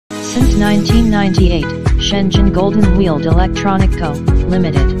Since 1998, Shenzhen Golden Weald Electronic Co.,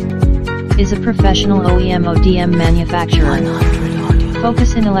 Limited, is a professional OEM ODM manufacturer.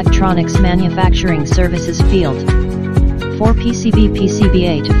 Focus in electronics manufacturing services field. For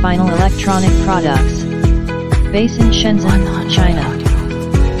PCB/PCBA to final electronic products. Base in Shenzhen, China.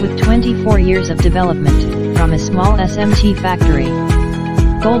 With 24 years of development, from a small SMT factory,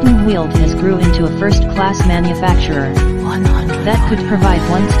 Golden Weald has grew into a first-class manufacturer that could provide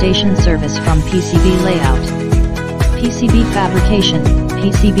one-station service from PCB layout, PCB fabrication,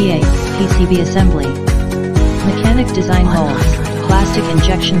 PCBA, PCB assembly, mechanic design molds, plastic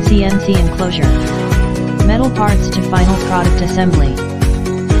injection CNC enclosure, metal parts to final product assembly.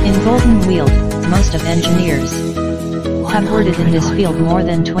 In Golden Weald, most of engineers have worked in this field more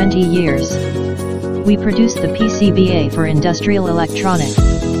than 20 years. We produce the PCBA for industrial electronic,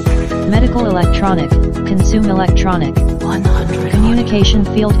 medical electronic, consumer electronic, communication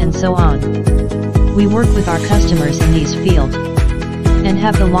field and so on. We work with our customers in these fields and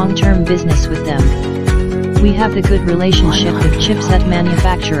have the long-term business with them. We have the good relationship with chipset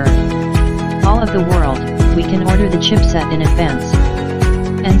manufacturer. All of the world, we can order the chipset in advance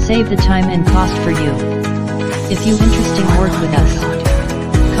and save the time and cost for you. If you interesting work with us,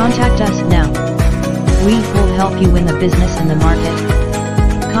 contact us now. We will help you win the business in the market.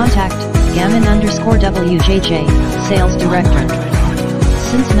 Contact Gammon_WJJ, Sales Director.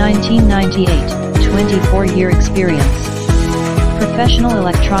 Since 1998, 24-year experience. Professional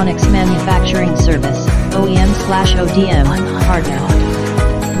electronics manufacturing service, OEM/ODM, partner.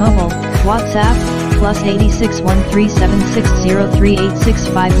 Mobile, WhatsApp, +86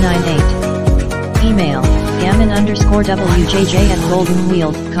 13760386598. Email,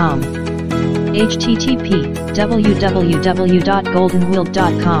 Gammon_WJJ@goldenweald.com. http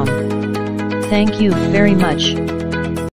www.goldenweald.com. Thank you very much.